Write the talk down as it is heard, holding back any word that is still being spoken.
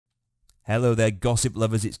Hello there, gossip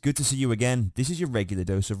lovers. It's good to see you again. This is your regular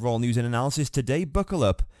dose of raw news and analysis. Today, buckle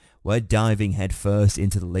up. We're diving headfirst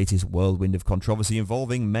into the latest whirlwind of controversy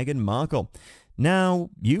involving Meghan Markle.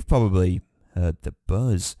 Now, you've probably heard the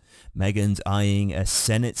buzz. Meghan's eyeing a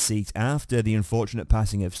Senate seat after the unfortunate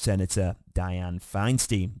passing of Senator Dianne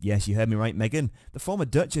Feinstein. Yes, you heard me right, Meghan. The former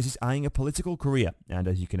Duchess is eyeing a political career, and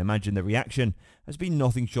as you can imagine, the reaction has been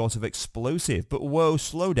nothing short of explosive. But whoa,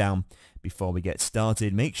 slow down. Before we get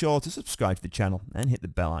started, make sure to subscribe to the channel and hit the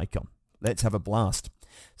bell icon. Let's have a blast.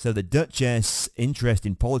 So the Duchess' interest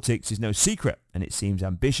in politics is no secret, and it seems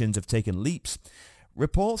ambitions have taken leaps.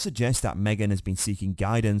 Reports suggest that Meghan has been seeking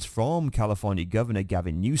guidance from California Governor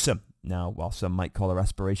Gavin Newsom. Now, while some might call her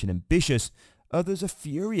aspiration ambitious, others are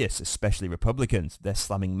furious, especially Republicans. They're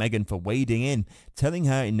slamming Meghan for wading in, telling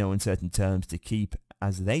her in no uncertain terms to keep,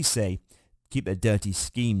 as they say, keep their dirty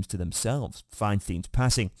schemes to themselves. Feinstein's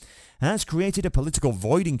passing has created a political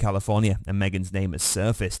void in California, and Meghan's name has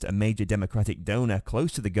surfaced, a major Democratic donor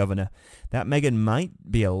close to the governor. That Meghan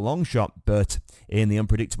might be a long shot, but in the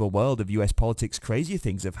unpredictable world of US politics, crazier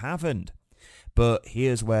things have happened. But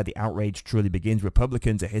here's where the outrage truly begins.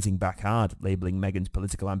 Republicans are hitting back hard, labeling Meghan's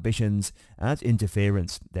political ambitions as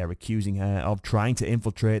interference. They're accusing her of trying to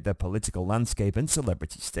infiltrate the political landscape and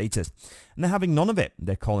celebrity status. And they're having none of it.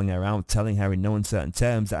 They're calling her out, telling her in no uncertain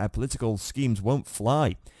terms that her political schemes won't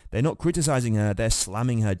fly. They're not criticizing her, they're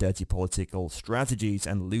slamming her dirty political strategies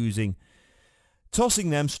and tossing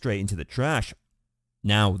them straight into the trash.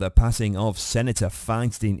 Now, the passing of Senator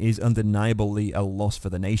Feinstein is undeniably a loss for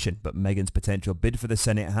the nation, but Meghan's potential bid for the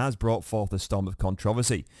Senate has brought forth a storm of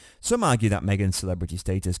controversy. Some argue that Meghan's celebrity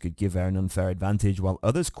status could give her an unfair advantage, while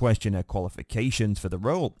others question her qualifications for the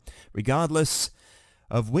role. Regardless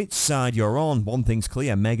of which side you're on, one thing's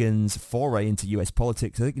clear: Meghan's foray into US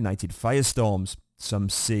politics has ignited firestorms. Some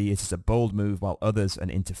see it as a bold move, while others an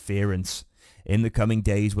interference. In the coming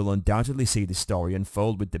days, we'll undoubtedly see this story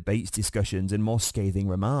unfold with debates, discussions, and more scathing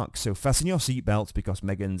remarks. So fasten your seatbelts, because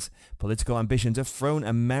Meghan's political ambitions have thrown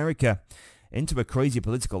America into a crazy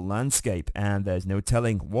political landscape, and there's no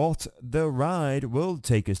telling what the ride will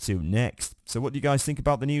take us to next. So what do you guys think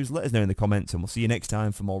about the news? Let us know in the comments, and we'll see you next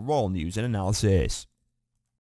time for more raw news and analysis.